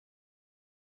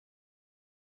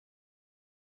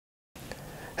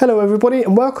Hello everybody,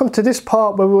 and welcome to this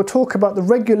part where we will talk about the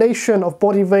regulation of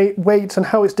body weight and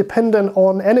how it's dependent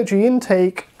on energy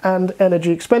intake and energy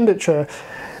expenditure.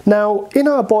 Now, in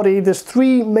our body, there's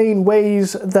three main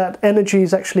ways that energy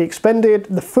is actually expended.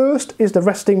 The first is the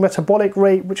resting metabolic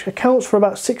rate, which accounts for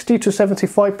about 60 to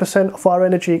 75% of our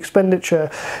energy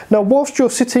expenditure. Now, whilst you're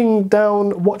sitting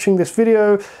down watching this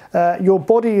video, your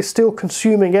body is still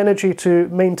consuming energy to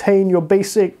maintain your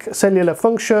basic cellular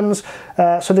functions.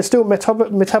 So there's still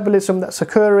metabolism that's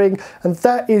occurring, and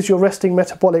that is your resting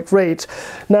metabolic rate.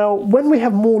 Now, when we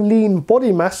have more lean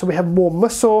body mass, so we have more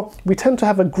muscle, we tend to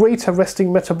have a greater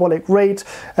resting metabolic rate.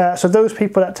 So those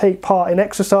people that take part in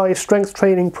exercise, strength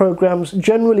training programs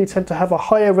generally tend to have a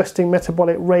higher resting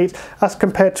metabolic rate as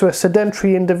compared to a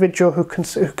sedentary individual who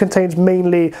contains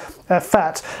mainly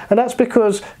fat. And that's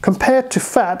because compared to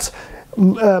fat,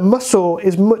 muscle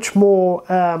is much more,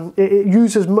 it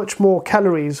uses much more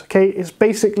calories. Okay, it's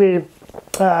basically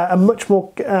it's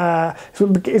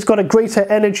got a greater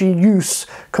energy use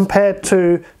compared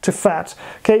to fat.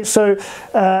 Okay, so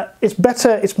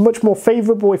it's much more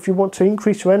favorable if you want to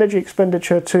increase your energy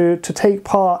expenditure to take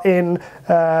part in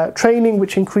training,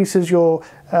 which increases your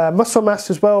muscle mass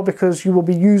as well, because you will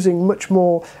be using much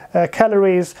more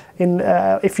calories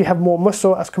if you have more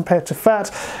muscle as compared to fat.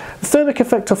 The thermic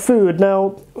effect of food.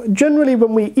 Now, generally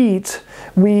when we eat,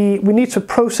 we need to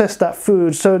process that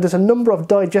food. So there's a number of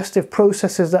digestive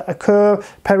processes that occur,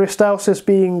 peristalsis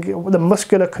being the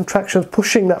muscular contractions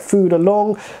pushing that food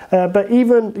along, but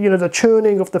even the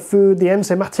churning of the food, the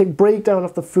enzymatic breakdown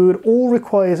of the food, all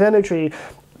requires energy.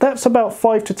 That's about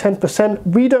 5 to 10%.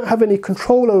 We don't have any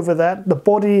control over that. The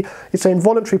body, it's an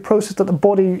involuntary process that the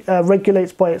body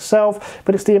regulates by itself,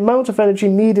 but it's the amount of energy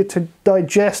needed to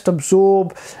digest,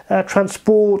 absorb,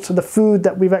 transport the food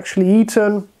that we've actually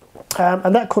eaten,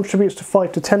 and that contributes to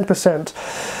 5 to 10%.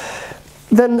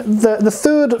 Then the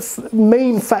third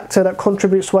main factor that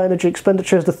contributes to our energy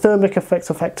expenditure is the thermic effect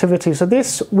of activity. So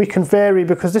this we can vary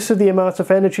because this is the amount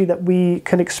of energy that we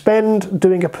can expend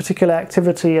doing a particular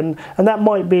activity, and that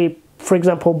might be, for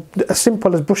example, as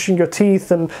simple as brushing your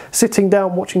teeth and sitting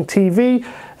down watching TV,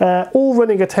 or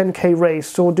running a 10K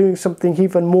race, or doing something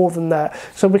even more than that.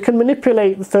 So we can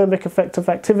manipulate the thermic effect of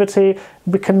activity.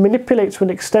 We can manipulate to an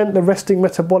extent the resting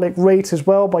metabolic rate as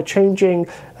well by changing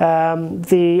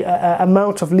the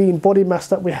amount of lean body mass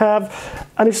that we have.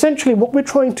 And essentially what we're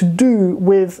trying to do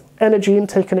with energy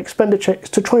intake and expenditure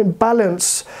is to try and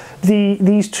balance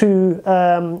these two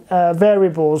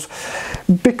variables.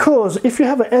 Because if you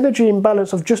have an energy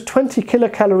imbalance of just 20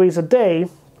 kilocalories a day,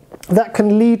 that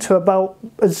can lead to about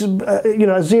a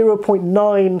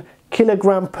 0.9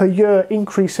 kilogram per year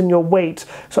increase in your weight.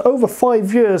 So over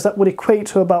 5 years, that would equate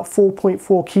to about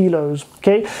 4.4 kilos.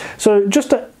 Okay, so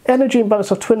just an energy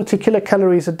imbalance of 20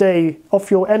 kilocalories a day of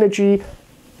your energy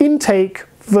intake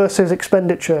versus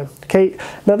expenditure. Okay,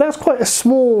 now that's quite a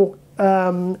small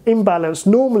imbalance.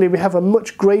 Normally we have a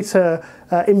much greater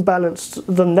imbalance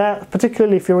than that,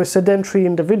 particularly if you're a sedentary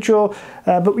individual,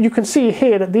 but you can see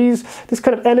here that this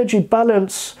kind of energy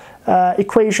balance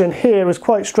equation here is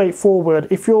quite straightforward.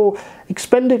 If your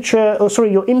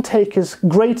your intake is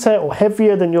greater or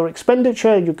heavier than your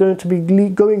expenditure, you're going to be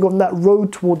going on that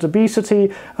road towards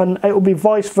obesity, and it will be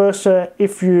vice versa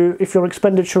if your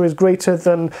expenditure is greater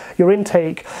than your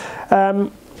intake.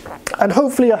 And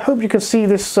hopefully, I hope you can see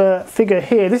this figure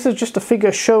here. This is just a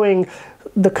figure showing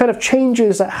the kind of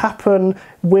changes that happen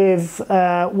with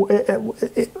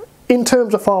in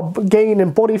terms of our gain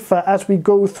in body fat as we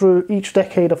go through each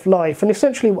decade of life. And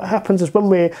essentially what happens is when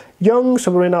we're young,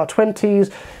 so we're in our 20s,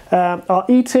 our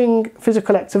eating,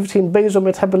 physical activity and basal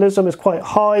metabolism is quite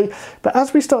high, but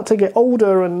as we start to get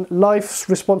older and life's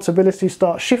responsibilities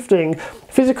start shifting,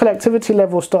 physical activity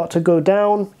levels start to go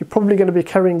down. You're probably going to be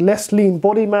carrying less lean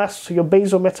body mass, so your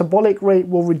basal metabolic rate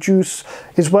will reduce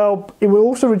as well. It will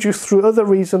also reduce through other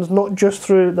reasons, not just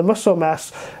through the muscle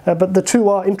mass, but the two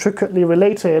are intricately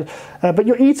related. But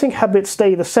your eating habits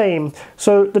stay the same.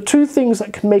 So the two things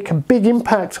that can make a big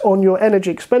impact on your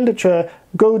energy expenditure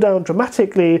go down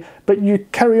dramatically, but you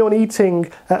carry on eating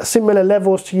at similar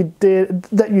levels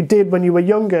that you did when you were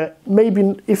younger,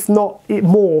 maybe if not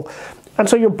more. And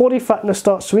so your body fatness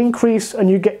starts to increase, and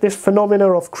you get this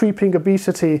phenomena of creeping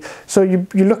obesity. So you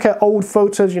look at old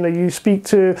photos, you speak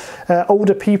to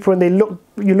older people, and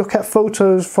you look at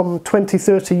photos from 20,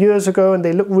 30 years ago, and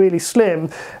they look really slim.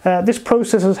 This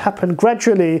process has happened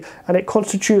gradually, and it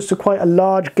constitutes to quite a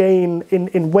large gain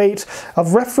in weight.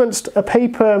 I've referenced a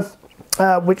paper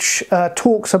which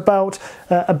talks about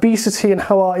obesity and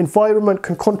how our environment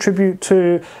can contribute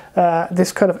to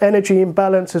this kind of energy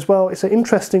imbalance as well. It's an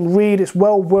interesting read. It's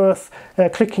well worth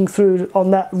clicking through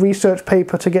on that research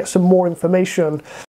paper to get some more information.